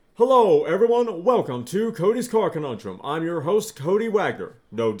Hello, everyone. Welcome to Cody's Car Conundrum. I'm your host, Cody Wagner.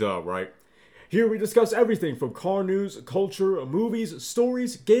 No duh, right? Here we discuss everything from car news, culture, movies,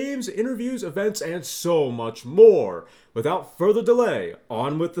 stories, games, interviews, events, and so much more. Without further delay,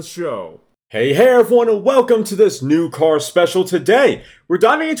 on with the show. Hey everyone, and welcome to this new car special today. We're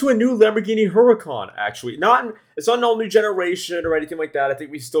diving into a new Lamborghini Huracan, actually. It's not an all new generation or anything like that. I think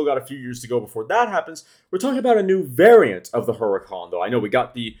we still got a few years to go before that happens. We're talking about a new variant of the Huracan, though. I know we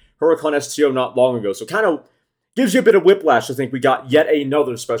got the Huracan STO not long ago, so kind of gives you a bit of whiplash to think we got yet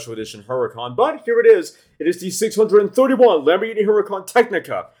another special edition Huracan. But here it is. It is the 631 Lamborghini Huracan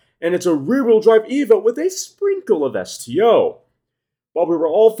Technica, and it's a rear-wheel drive Evo with a sprinkle of STO. While we were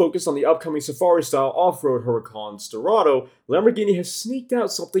all focused on the upcoming safari-style off-road Huracan Storado, Lamborghini has sneaked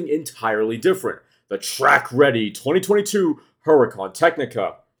out something entirely different. The track-ready 2022 Huracan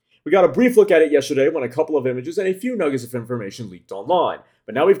Technica. We got a brief look at it yesterday when a couple of images and a few nuggets of information leaked online.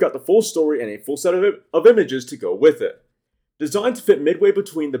 But now we've got the full story and a full set of images to go with it. Designed to fit midway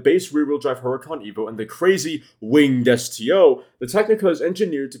between the base rear-wheel drive Huracan Evo and the crazy winged STO, the Technica is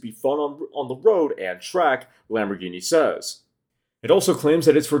engineered to be fun on the road and track, Lamborghini says. It also claims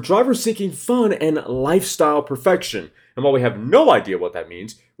that it's for drivers seeking fun and lifestyle perfection, and while we have no idea what that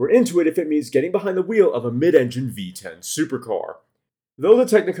means, we're into it if it means getting behind the wheel of a mid-engine V10 supercar. Though the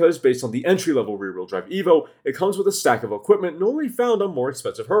Technica is based on the entry-level rear-wheel drive Evo, it comes with a stack of equipment normally found on more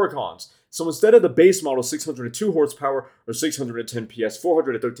expensive Huracans. So instead of the base model 602 horsepower or 610 PS,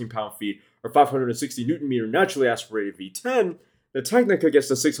 413 pound-feet, or 560 Nm naturally aspirated V10, the Technica gets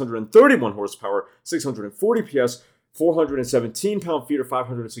the 631 horsepower, 640 PS, 417 pound-feet or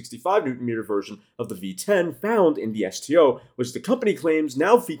 565 Nm version of the V10 found in the STO, which the company claims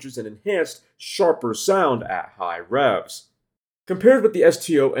now features an enhanced, sharper sound at high revs. Compared with the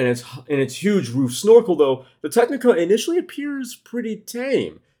STO and its huge roof snorkel, though, the Technica initially appears pretty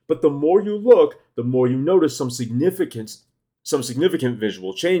tame, but the more you look, the more you notice some significant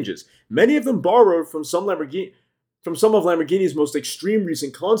visual changes. Many of them borrowed from some of Lamborghini's most extreme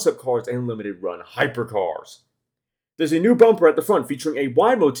recent concept cars and limited-run hypercars. There's a new bumper at the front featuring a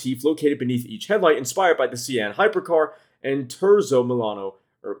Y motif located beneath each headlight inspired by the Sian hypercar and Terzo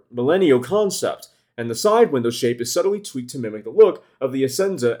Millennio concept, and the side window shape is subtly tweaked to mimic the look of the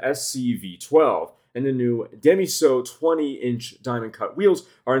Essenza SCV12, and the new Demiso 20-inch diamond-cut wheels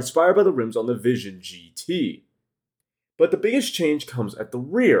are inspired by the rims on the Vision GT. But the biggest change comes at the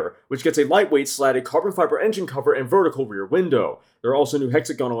rear, which gets a lightweight slatted carbon fiber engine cover and vertical rear window. There are also new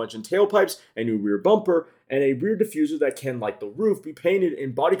hexagonal engine tailpipes, a new rear bumper, and a rear diffuser that can, like the roof, be painted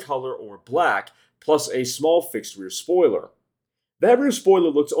in body color or black, plus a small fixed rear spoiler. That rear spoiler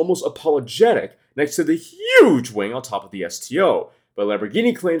looks almost apologetic next to the huge wing on top of the STO, but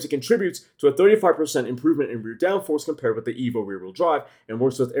Lamborghini claims it contributes to a 35% improvement in rear downforce compared with the Evo rear-wheel drive and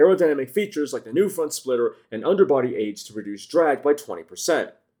works with aerodynamic features like the new front splitter and underbody aids to reduce drag by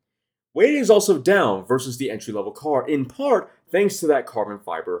 20%. Weight is also down versus the entry-level car, in part thanks to that carbon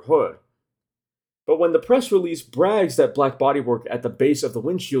fiber hood. But when the press release brags that black bodywork at the base of the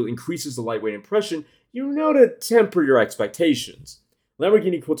windshield increases the lightweight impression, you know to temper your expectations.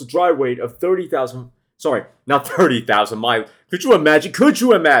 Lamborghini quotes a dry weight of 30,000 miles. Could you imagine?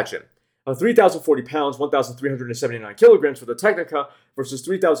 3,040 pounds, 1,379 kilograms for the Technica versus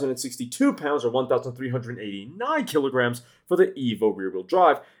 3,062 pounds or 1,389 kilograms for the Evo rear-wheel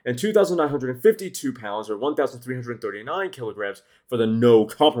drive and 2,952 pounds or 1,339 kilograms for the No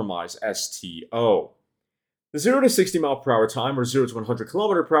Compromise STO. The 0 to 60 mile per hour time or 0 to 100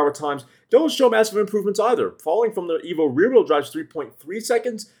 km per hour times don't show massive improvements either, falling from the Evo rear-wheel drive's 3.3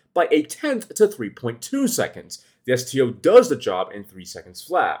 seconds by a tenth to 3.2 seconds. The STO does the job in 3 seconds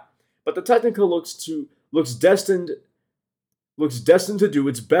flat. But the Technica looks destined to do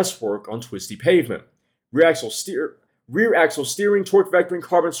its best work on twisty pavement. Rear axle steering, torque vectoring,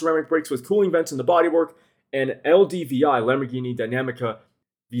 carbon ceramic brakes with cooling vents in the bodywork, and LDVI Lamborghini Dinamica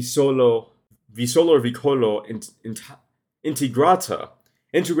Vicolo Integrata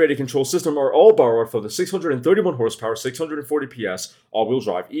integrated control system are all borrowed from the 631 horsepower, 640 PS all-wheel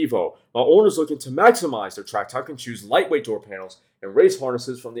drive Evo, while owners looking to maximize their track time can choose lightweight door panels and race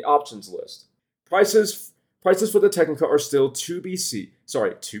harnesses from the options list. Prices for the Technica are still TBC,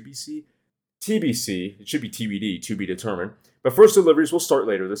 it should be TBD, to be determined, but first deliveries will start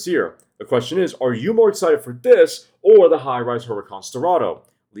later this year. The question is, are you more excited for this or the high-rise Huracan Storado?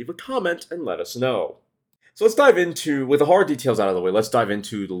 Leave a comment and let us know. So let's dive into, with the hard details out of the way, let's dive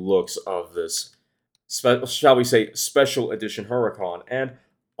into the looks of this, shall we say, special edition Huracan. And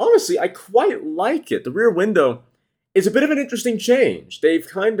honestly, I quite like it. The rear window is a bit of an interesting change. They've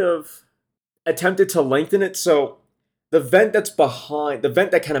kind of attempted to lengthen it, so the vent that's behind, the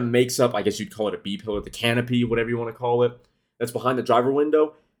vent that kind of makes up, I guess you'd call it a B pillar, the canopy, whatever you want to call it, that's behind the driver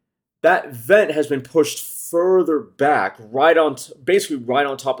window, that vent has been pushed further back, basically right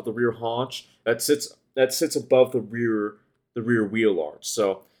on top of the rear haunch that sits above the rear wheel arch.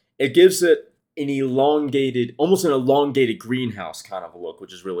 So it gives it almost an elongated greenhouse kind of a look,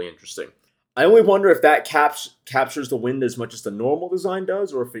 which is really interesting. I only wonder if that captures the wind as much as the normal design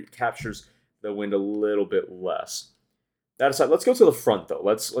does, or if it captures the wind a little bit less. That aside, let's go to the front though.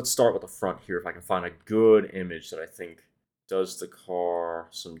 Let's start with the front here. If I can find a good image that I think does the car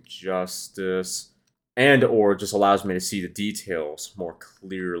some justice, and or just allows me to see the details more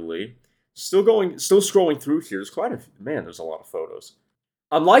clearly. Still scrolling through here. There's a lot of photos.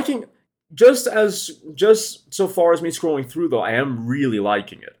 I'm liking just so far as me scrolling through though. I am really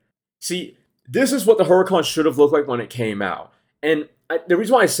liking it. See, this is what the Huracan should have looked like when it came out, and the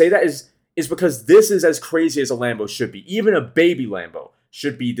reason why I say that is because this is as crazy as a Lambo should be. Even a baby Lambo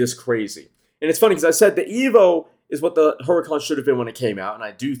should be this crazy. And it's funny because I said the Evo is what the Huracan should have been when it came out, and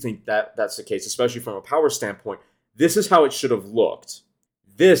I do think that that's the case, especially from a power standpoint. This is how it should have looked.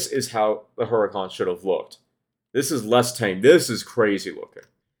 This is how the Huracan should have looked. This is less tame. This is crazy looking.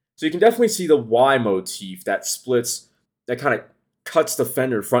 So you can definitely see the Y motif that splits, that kind of cuts the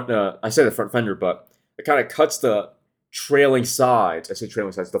fender I say the front fender, but it kind of cuts the trailing sides. I say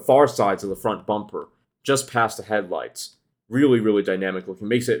trailing sides, the far sides of the front bumper, just past the headlights. Really, really dynamic looking.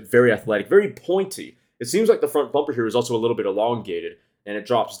 Makes it very athletic, very pointy. It seems like the front bumper here is also a little bit elongated, and it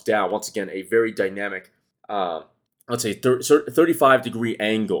drops down. Once again, a very dynamic, let's say 35-degree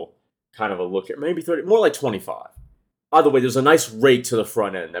angle kind of a look here. Maybe 30, more like 25. Either way, there's a nice rake to the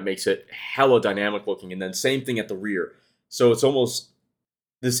front end that makes it hella dynamic looking, and then same thing at the rear. So it's almost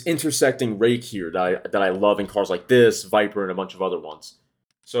this intersecting rake here that I love in cars like this, Viper, and a bunch of other ones.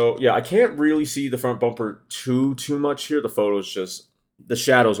 So yeah, I can't really see the front bumper too much here. The the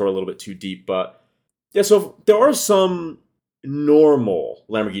shadows are a little bit too deep, but yeah. So there are some normal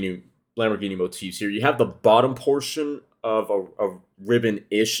Lamborghini motifs here. You have the bottom portion of a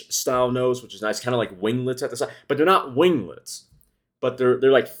ribbon-ish style nose, which is nice, kind of like winglets at the side, but they're not winglets. But they're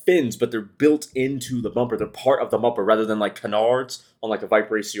like fins, but they're built into the bumper. They're part of the bumper rather than like canards on like a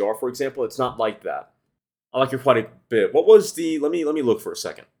Viper ACR, for example. It's not like that. I like it quite a bit. What was let me look for a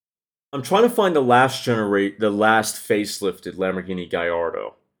second. I'm trying to find the last facelifted Lamborghini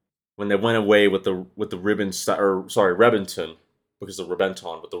Gallardo when they went away with the Rebenton, because of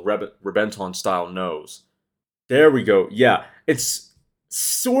Rebenton, with the Rebenton style nose. There we go. Yeah, it's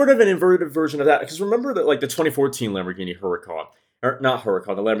sort of an inverted version of that, because remember that like the 2014 Lamborghini Huracan. Or not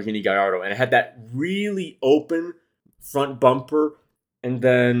Huracan, the Lamborghini Gallardo, and it had that really open front bumper, and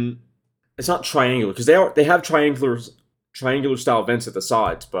then it's not triangular because they have triangular style vents at the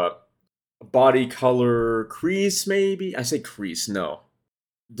sides, but body color crease maybe. I say crease, no,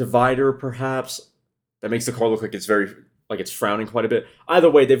 divider perhaps. That makes the car look like it's frowning quite a bit.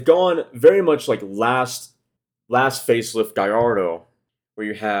 Either way, they've gone very much like last facelift Gallardo, where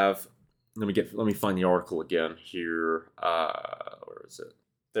you have. Let me find the article again here. Where is it?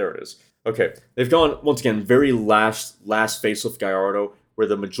 There it is. Okay, they've gone once again very last facelift Gallardo, where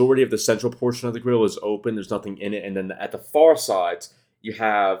the majority of the central portion of the grille is open. There's nothing in it, and then at the far sides you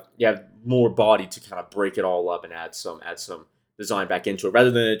have more body to kind of break it all up and add some design back into it,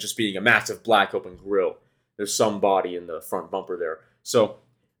 rather than it just being a massive black open grille. There's some body in the front bumper there. So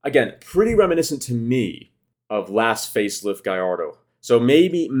again, pretty reminiscent to me of last facelift Gallardo. So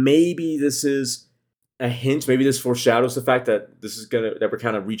maybe this is a hint. Maybe this foreshadows the fact that we're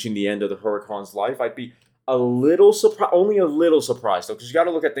kind of reaching the end of the Huracan's life. I'd be only a little surprised though, because you got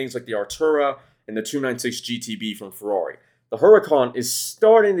to look at things like the Artura and the 296 GTB from Ferrari. The Huracan is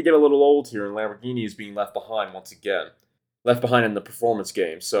starting to get a little old here, and Lamborghini is being left behind once again, left behind in the performance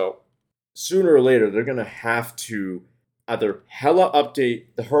game. So sooner or later, they're gonna have to either hella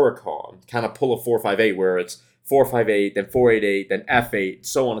update the Huracan, kind of pull a 458 where it's 458, then 488, then F8,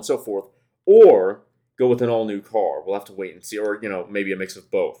 so on and so forth, or go with an all-new car. We'll have to wait and see, or maybe a mix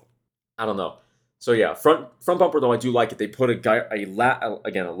of both. I don't know. So yeah, front bumper though, I do like it. They put a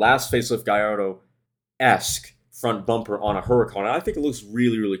last facelift Gallardo-esque front bumper on a Huracan, and I think it looks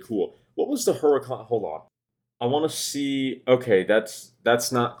really, really cool. What was the Huracan? Hold on, I want to see. Okay, that's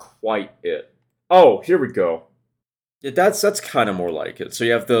not quite it. Oh, here we go. Yeah, that's kind of more like it. So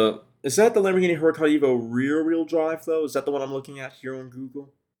you have is that the Lamborghini Huracan Evo rear-wheel drive, though? Is that the one I'm looking at here on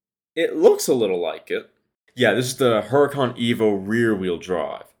Google? It looks a little like it. Yeah, this is the Huracan Evo rear-wheel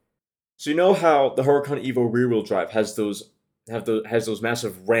drive. So you know how the Huracan Evo rear-wheel drive has those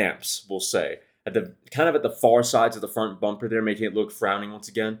massive ramps, we'll say, at the far sides of the front bumper there, making it look frowning once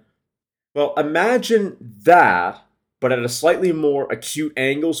again? Well, imagine that, but at a slightly more acute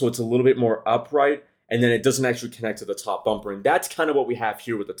angle, so it's a little bit more upright, and then it doesn't actually connect to the top bumper. And that's kind of what we have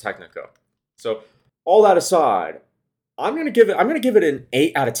here with the Technica. So all that aside, I'm gonna give it an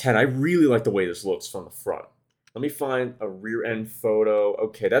 8 out of 10. I really like the way this looks from the front. Let me find a rear end photo.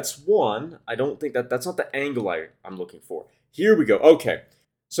 Okay, that's one. I don't think that's not the angle I'm looking for. Here we go. Okay.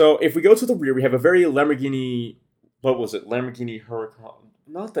 So if we go to the rear, we have a very Lamborghini, what was it? Lamborghini Huracan,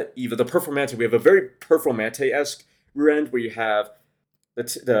 not the Eva, the Performante. We have a very Performante-esque rear end where you have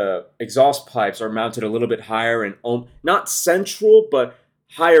the exhaust pipes are mounted a little bit higher and not central, but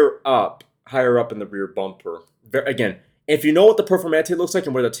higher up in the rear bumper. Again, if you know what the Performante looks like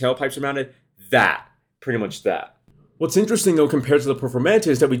and where the tailpipes are mounted, pretty much that. What's interesting though compared to the Performante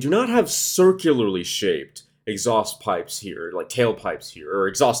is that we do not have circularly shaped exhaust pipes here, like tailpipes here, or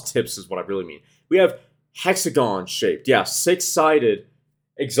exhaust tips is what I really mean. We have hexagon shaped, 6-sided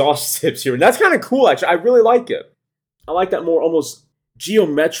exhaust tips here, and that's kind of cool actually. I really like it. I like that more almost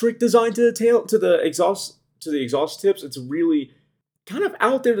geometric design to the exhaust tips. It's really kind of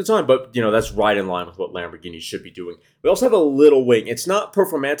out there design, but that's right in line with what Lamborghini should be doing. We also have a little wing. It's not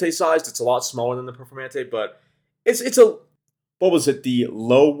Performante sized. It's a lot smaller than the Performante, but it's a, what was it, the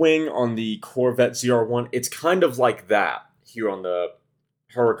low wing on the Corvette ZR1? It's kind of like that here on the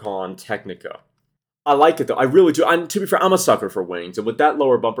Huracan Technica. I like it though. I really do. To be fair, I'm a sucker for wings, and with that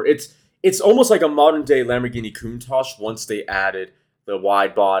lower bumper, it's almost like a modern day Lamborghini Countach once they added the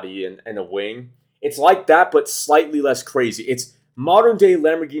wide body and a wing. It's like that, but slightly less crazy. It's modern day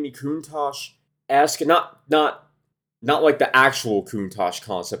Lamborghini Countach-esque, not like the actual Countach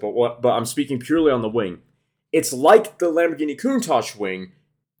concept, but I'm speaking purely on the wing. It's like the Lamborghini Countach wing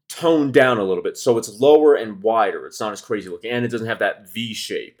toned down a little bit, so it's lower and wider. It's not as crazy looking, and it doesn't have that V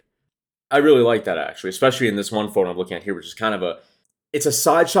shape. I really like that actually, especially in this one photo I'm looking at here, which is kind of it's a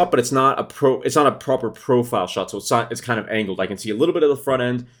side shot, but it's not a proper profile shot, so it's kind of angled. I can see a little bit of the front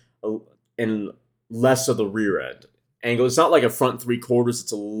end and less of the rear end angle. It's not like a front 3/4.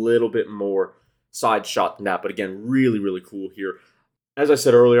 It's a little bit more side shot than that. But again, really, really cool here. As I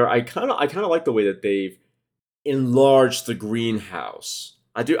said earlier, I kind of like the way that they've enlarged the greenhouse.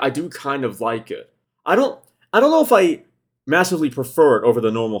 I do kind of like it. I don't know if I massively prefer it over the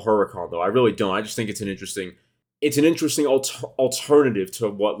normal Huracan though. I really don't. I just think it's an interesting alternative to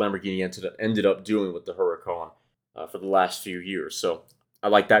what Lamborghini ended up doing with the Huracan for the last few years. So I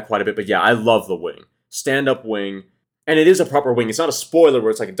like that quite a bit. But yeah, I love the wing. Stand-up wing. And it is a proper wing. It's not a spoiler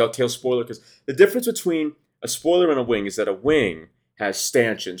where it's like a ducktail spoiler, because the difference between a spoiler and a wing is that a wing has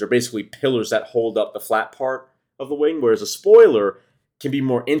stanchions, or basically pillars that hold up the flat part of the wing, whereas a spoiler can be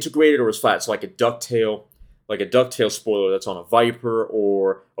more integrated or is flat. So like a ducktail spoiler that's on a Viper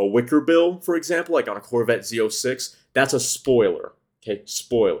or a Wicker Bill, for example, like on a Corvette Z06, that's a spoiler. Okay,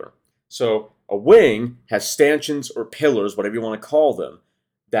 spoiler. So a wing has stanchions or pillars, whatever you want to call them,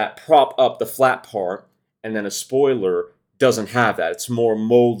 that prop up the flat part. And then a spoiler doesn't have that. It's more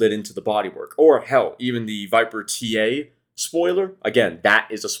molded into the bodywork. Or hell, even the Viper TA spoiler, again, that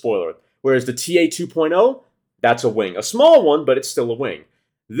is a spoiler. Whereas the TA 2.0, that's a wing. A small one, but it's still a wing.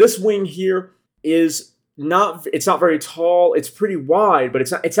 This wing here it's not very tall. It's pretty wide, but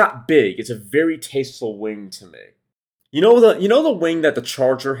it's not big. It's a very tasteful wing to me. You know the wing that the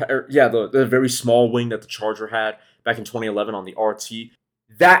Charger the very small wing that the Charger had back in 2011 on the RT?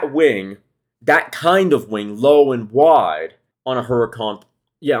 That kind of wing, low and wide, on a Huracan, on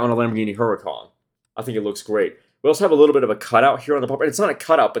a Lamborghini Huracan. I think it looks great. We also have a little bit of a cutout here on the bumper. And it's not a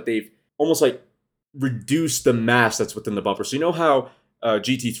cutout, but they've almost like reduced the mass that's within the bumper. So you know how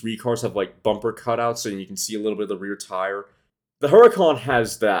GT3 cars have like bumper cutouts and you can see a little bit of the rear tire? The Huracan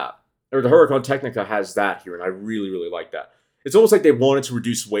has that. Or the Huracan Technica has that here, and I really, really like that. It's almost like they wanted to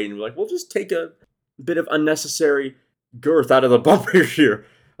reduce weight and were like, we'll just take a bit of unnecessary girth out of the bumper here.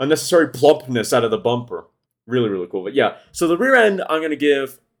 Unnecessary plumpness out of the bumper. Really, really cool. But yeah, so the rear end, I'm going to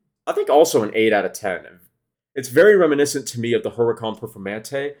give, I think, also an 8 out of 10. It's very reminiscent to me of the Huracan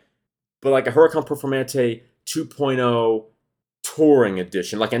Performante, but like a Huracan Performante 2.0 Touring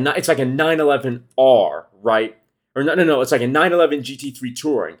Edition. It's like a 911R, right? Or no, it's like a 911 GT3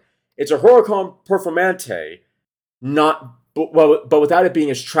 Touring. It's a Huracan Performante, but without it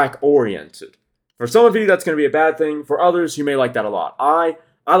being as track-oriented. For some of you, that's going to be a bad thing. For others, you may like that a lot. I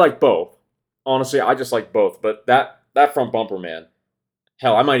like both. Honestly, I just like both. But that front bumper, man.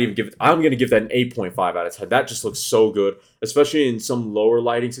 Hell, I'm going to give that an 8.5 out of 10. That just looks so good. Especially in some lower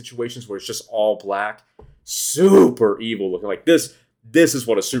lighting situations where it's just all black. Super evil looking. Like this is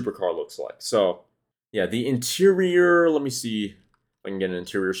what a supercar looks like. So, yeah, the interior, let me see if I can get an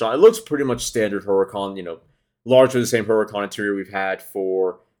interior shot. It looks pretty much standard Huracan, largely the same Huracan interior we've had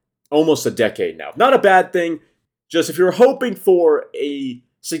for almost a decade now. Not a bad thing. Just if you're hoping for a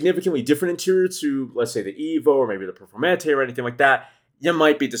significantly different interior to, let's say, the Evo or maybe the Performante or anything like that, you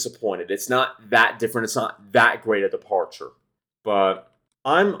might be disappointed. It's not that different. It's not that great a departure. But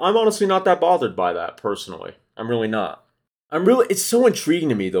I'm honestly not that bothered by that, personally. I'm really not. It's so intriguing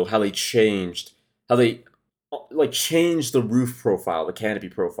to me, though, how they changed the roof profile, the canopy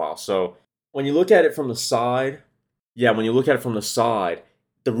profile. So when you look at it from the side, the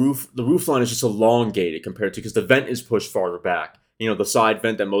roof line is just elongated compared to, because the vent is pushed farther back. The side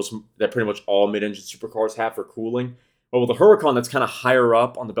vent that pretty much all mid-engine supercars have for cooling. But with the Huracan, that's kind of higher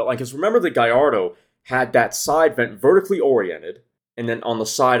up on the belt line. Because remember, the Gallardo had that side vent vertically oriented, and then on the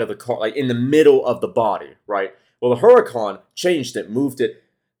side of the car, like in the middle of the body, right? Well, the Huracan changed it, moved it.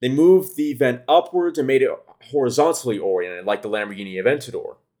 They moved the vent upwards and made it horizontally oriented, like the Lamborghini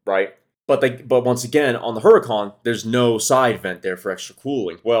Aventador, right? But once again, on the Huracan, there's no side vent there for extra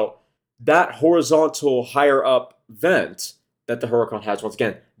cooling. Well, that horizontal higher up vent that the Huracan has, once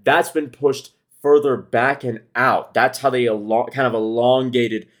again, that's been pushed further back and out. That's how they kind of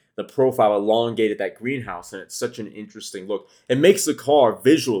elongated the profile, elongated that greenhouse, and it's such an interesting look. It makes the car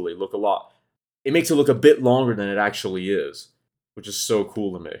visually look it makes it look a bit longer than it actually is, which is so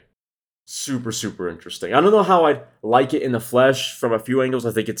cool to me. Super, super interesting. I don't know how I'd like it in the flesh from a few angles.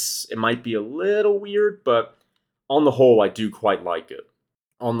 I think it might be a little weird, but on the whole, I do quite like it.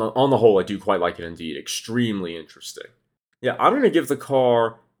 On the whole, I do quite like it indeed. Extremely interesting. Yeah, I'm going to give the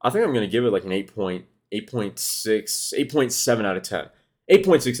car, I think I'm going to give it like an 8.7 out of 10.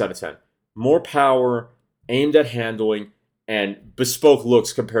 8.6 out of 10. More power, aimed at handling, and bespoke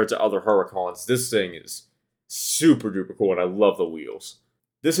looks compared to other Huracans. This thing is super duper cool, and I love the wheels.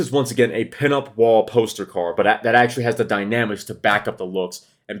 This is once again a pin-up wall poster car, but that actually has the dynamics to back up the looks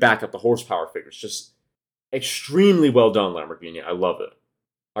and back up the horsepower figures. Just extremely well done, Lamborghini. I love it.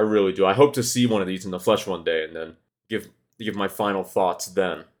 I really do. I hope to see one of these in the flesh one day and then give my final thoughts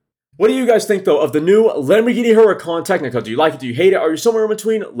then. What do you guys think, though, of the new Lamborghini Huracan Tecnica? Do you like it? Do you hate it? Are you somewhere in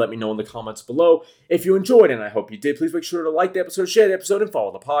between? Let me know in the comments below. If you enjoyed it, and I hope you did, please make sure to like the episode, share the episode, and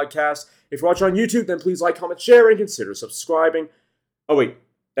follow the podcast. If you're watching on YouTube, then please like, comment, share, and consider subscribing. Oh, wait.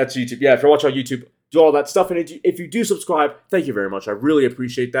 That's YouTube. Yeah, if you're watching on YouTube, do all that stuff. And if you do subscribe, thank you very much. I really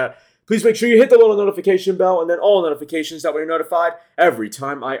appreciate that. Please make sure you hit the little notification bell and then all notifications. That way you're notified every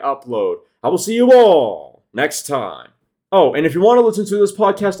time I upload. I will see you all next time. Oh, and if you want to listen to this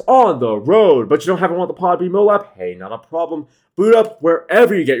podcast on the road, but you don't have it on the Podbean mobile app, hey, not a problem. Boot up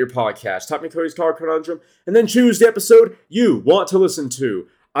wherever you get your podcast. Type in Cody's Car Conundrum, and then choose the episode you want to listen to.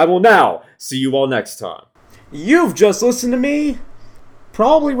 I will now see you all next time. You've just listened to me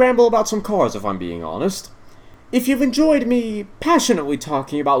probably ramble about some cars, if I'm being honest. If you've enjoyed me passionately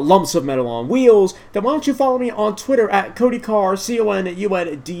talking about lumps of metal on wheels, then why don't you follow me on Twitter at CodyCar,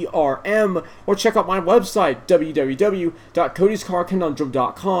 CONUNDRM, or check out my website,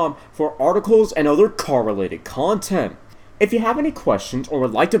 www.codyscarconundrum.com, for articles and other car-related content. If you have any questions or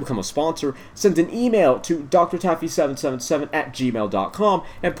would like to become a sponsor, send an email to drtaffy777@gmail.com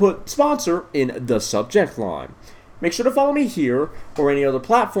and put sponsor in the subject line. Make sure to follow me here or any other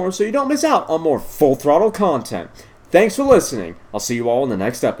platform so you don't miss out on more full throttle content. Thanks for listening. I'll see you all in the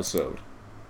next episode.